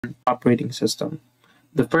operating system.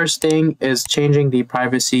 The first thing is changing the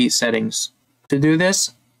privacy settings. To do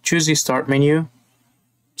this, choose the Start menu,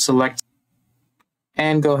 select,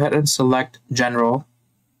 and go ahead and select General.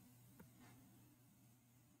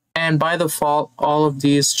 And by default, all of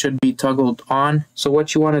these should be toggled on. So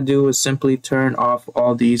what you want to do is simply turn off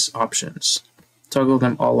all these options. Toggle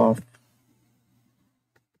them all off.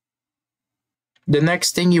 The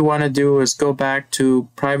next thing you want to do is go back to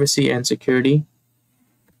Privacy and Security.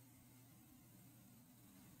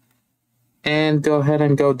 And go ahead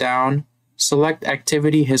and go down. Select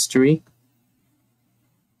Activity History.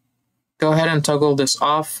 Go ahead and toggle this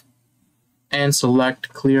off and select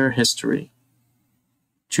Clear History.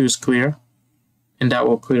 Choose Clear, and that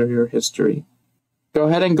will clear your history. Go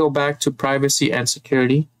ahead and go back to Privacy and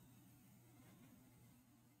Security.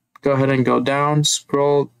 Go ahead and go down,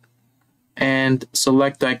 scroll, and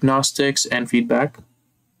select Diagnostics and Feedback.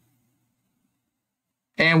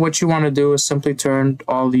 And what you want to do is simply turn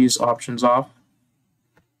all these options off.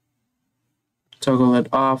 Toggle it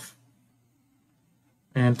off,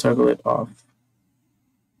 and toggle it off.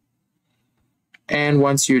 And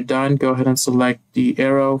once you're done, go ahead and select the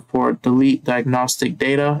arrow for Delete Diagnostic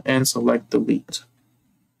Data and select Delete.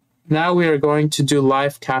 Now we are going to do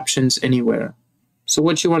live captions anywhere. So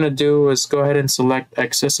what you want to do is go ahead and select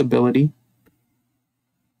Accessibility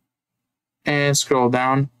and scroll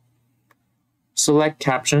down. Select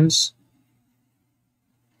Captions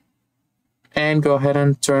and go ahead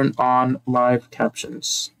and turn on Live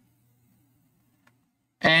Captions.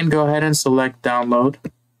 And go ahead and select Download.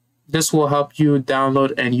 This will help you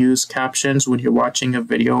download and use captions when you're watching a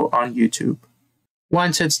video on YouTube.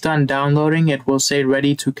 Once it's done downloading, it will say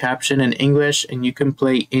ready to caption in English, and you can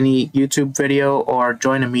play any YouTube video or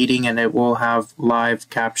join a meeting and it will have live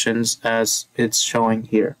captions as it's showing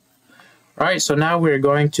here. Alright, so now we're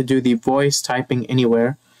going to do the voice typing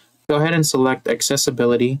anywhere. Go ahead and select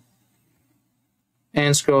Accessibility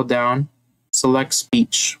and scroll down, select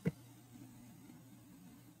Speech.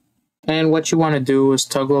 And what you want to do is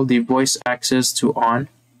toggle the voice access to on.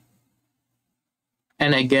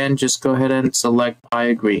 And again, just go ahead and select I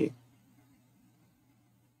agree.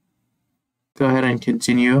 Go ahead and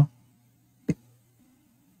continue.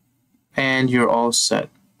 And you're all set.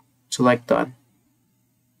 Select done.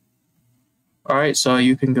 Alright, so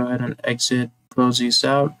you can go ahead and exit, close these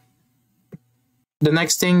out. The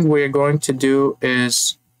next thing we're going to do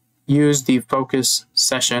is use the focus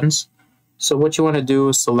sessions. So what you want to do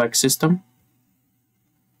is select System,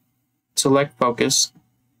 select Focus,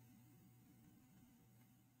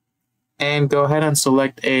 and go ahead and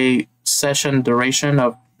select a session duration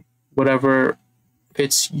of whatever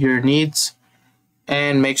fits your needs,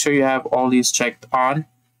 and make sure you have all these checked on,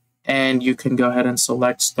 and you can go ahead and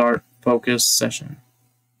select Start Focus Session.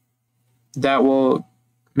 That will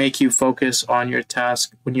make you focus on your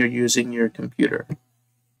task when you're using your computer.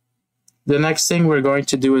 The next thing we're going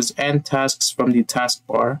to do is end tasks from the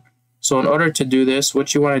taskbar. So in order to do this,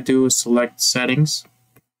 what you want to do is select Settings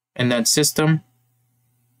and then System,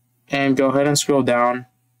 and go ahead and scroll down,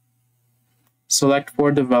 select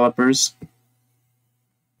For Developers,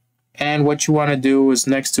 and what you want to do is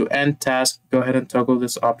next to End Task, go ahead and toggle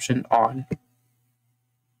this option on.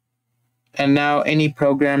 And now any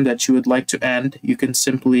program that you would like to end, you can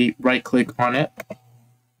simply right-click on it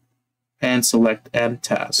and select End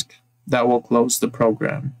Task. That will close the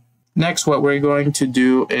program. Next, what we're going to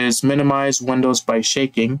do is minimize windows by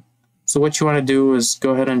shaking. So what you want to do is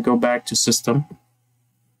go ahead and go back to System.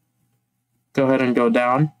 Go ahead and go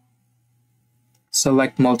down.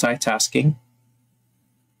 Select Multitasking.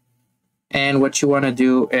 And what you want to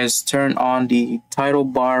do is turn on the title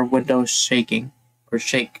bar window shaking or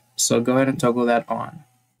shake. So go ahead and toggle that on.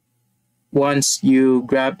 Once you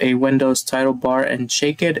grab a Windows title bar and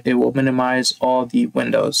shake it, it will minimize all the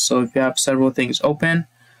windows. So if you have several things open,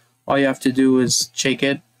 all you have to do is shake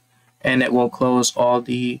it and it will close all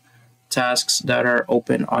the tasks that are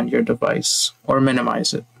open on your device or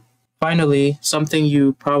minimize it. Finally, something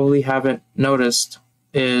you probably haven't noticed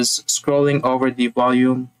is scrolling over the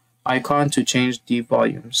volume icon to change the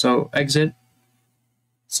volume. So exit,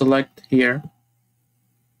 select here.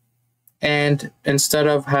 And instead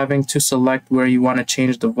of having to select where you want to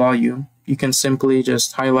change the volume, you can simply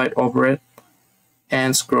just highlight over it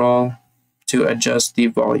and scroll to adjust the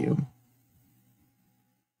volume.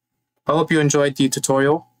 I hope you enjoyed the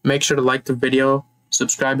tutorial. Make sure to like the video,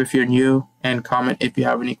 subscribe if you're new, and comment if you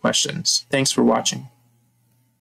have any questions. Thanks for watching.